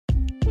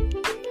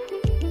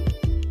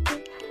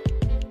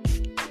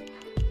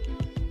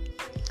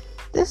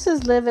This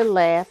is Live and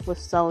Laugh with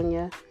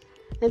Sonia.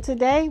 And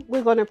today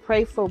we're going to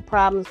pray for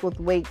problems with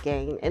weight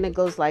gain. And it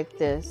goes like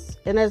this.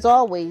 And as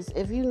always,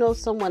 if you know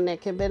someone that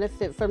can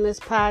benefit from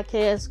this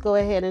podcast, go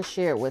ahead and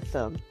share it with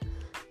them.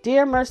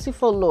 Dear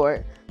merciful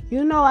Lord,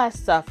 you know I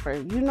suffer.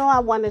 You know I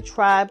want to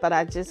try, but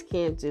I just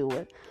can't do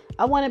it.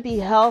 I want to be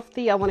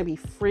healthy. I want to be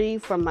free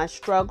from my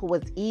struggle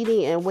with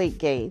eating and weight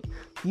gain.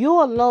 You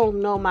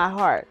alone know my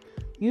heart.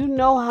 You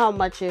know how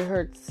much it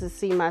hurts to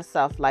see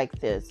myself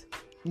like this.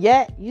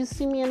 Yet, you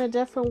see me in a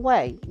different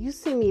way. You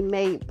see me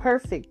made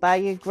perfect by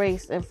your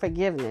grace and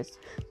forgiveness.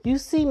 You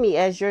see me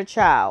as your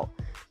child.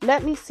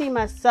 Let me see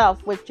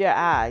myself with your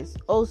eyes,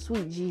 oh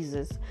sweet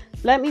Jesus.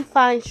 Let me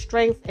find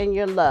strength in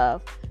your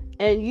love.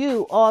 And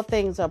you, all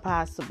things are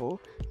possible.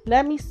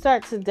 Let me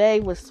start today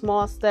with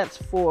small steps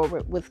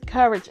forward, with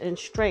courage and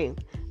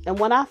strength. And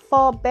when I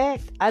fall back,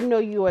 I know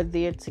you are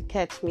there to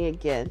catch me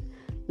again.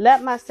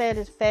 Let my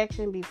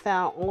satisfaction be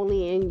found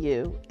only in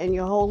you. In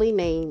your holy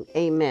name,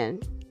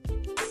 amen.